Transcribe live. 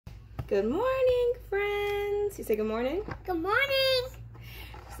Good morning, friends. You say good morning? Good morning.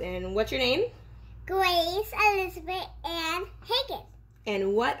 And what's your name? Grace, Elizabeth, and Higgins.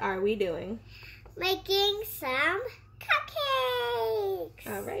 And what are we doing? Making some cupcakes.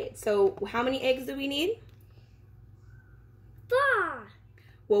 All right. So how many eggs do we need? 4.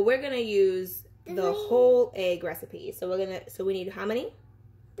 Well, we're going to use the whole egg recipe. So we need how many?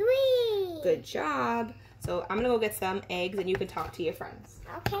 3. Good job. So I'm going to go get some eggs and you can talk to your friends.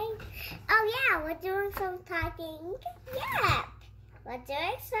 Okay. Oh yeah, we're doing some typing. Yeah. We're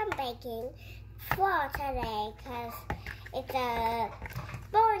doing some baking for today because it's a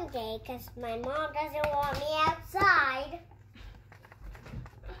boring day because my mom doesn't want me outside.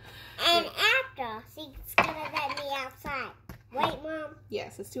 And after, she's going to let me outside. Right, Mom?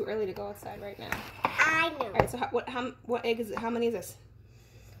 Yes, it's too early to go outside right now. I know. All right, so what egg is it? How many is this?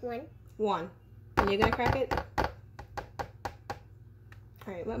 1. 1. And you're going to crack it?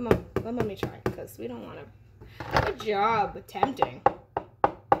 All right, let mommy try because we don't want to. Good job attempting.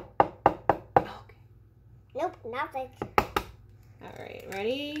 Okay. Nope, nothing. All right,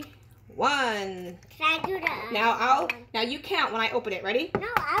 ready? 1. Can I do that? Now you count when I open it. Ready? No,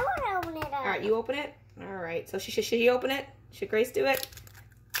 I want to open it up. All right, you open it. All right. So should she open it? Should Grace do it?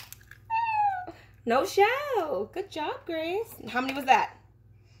 No shell. Good job, Grace. How many was that?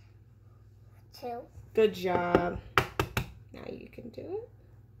 2. Good job. Now you can do it.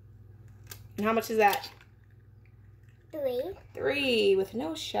 And how much is that? 3. 3 with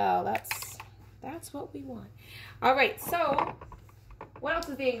no shell. That's what we want. All right. So what else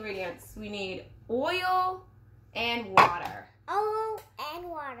is the ingredients? We need oil and water. Oil and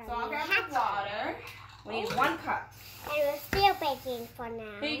water. So I'll grab the water. We need 1 cup. And we're still baking for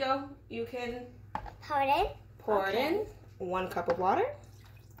now. Here you go. You can Pour it in. 1 cup of water.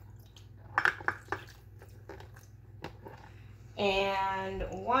 And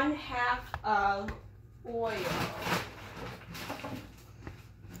 1/2 of oil.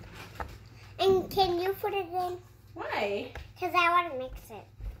 And can you put it in? Why? Because I want to mix it.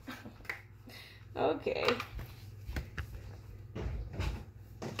 Okay.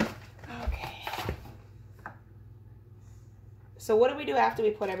 Okay. So what do we do after we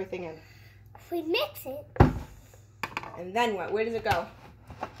put everything in? We mix it And then what? Where does it go?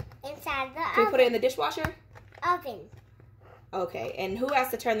 inside the Can we put it in the dishwasher? oven. Okay. And who has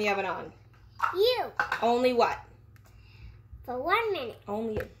to turn the oven on? You. Only what? For 1 minute.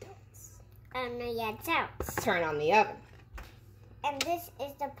 Only adults. Oh, no, yeah, don't. Turn on the oven. And this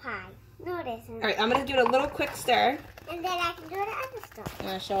is the pie. No, it isn't. All right. I'm going to do it a little quick stir. And then I can do the other stuff. You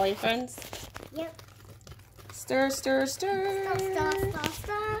want to show all your friends? Yep. Stir, stir, stir. Stir, stir, stir,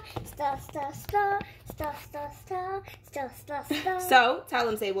 stir. Stir, stir, stir. Stir, stir, stir. Stir, stir, stir. So, tell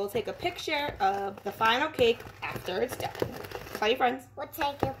them, say, we'll take a picture of the final cake after it's done. Tell your friends. We'll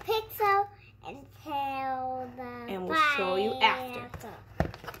take a picture and tell the And we'll show you after. after.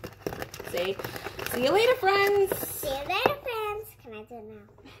 Say, see you later, friends. See you later, friends. Can I do it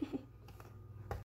now?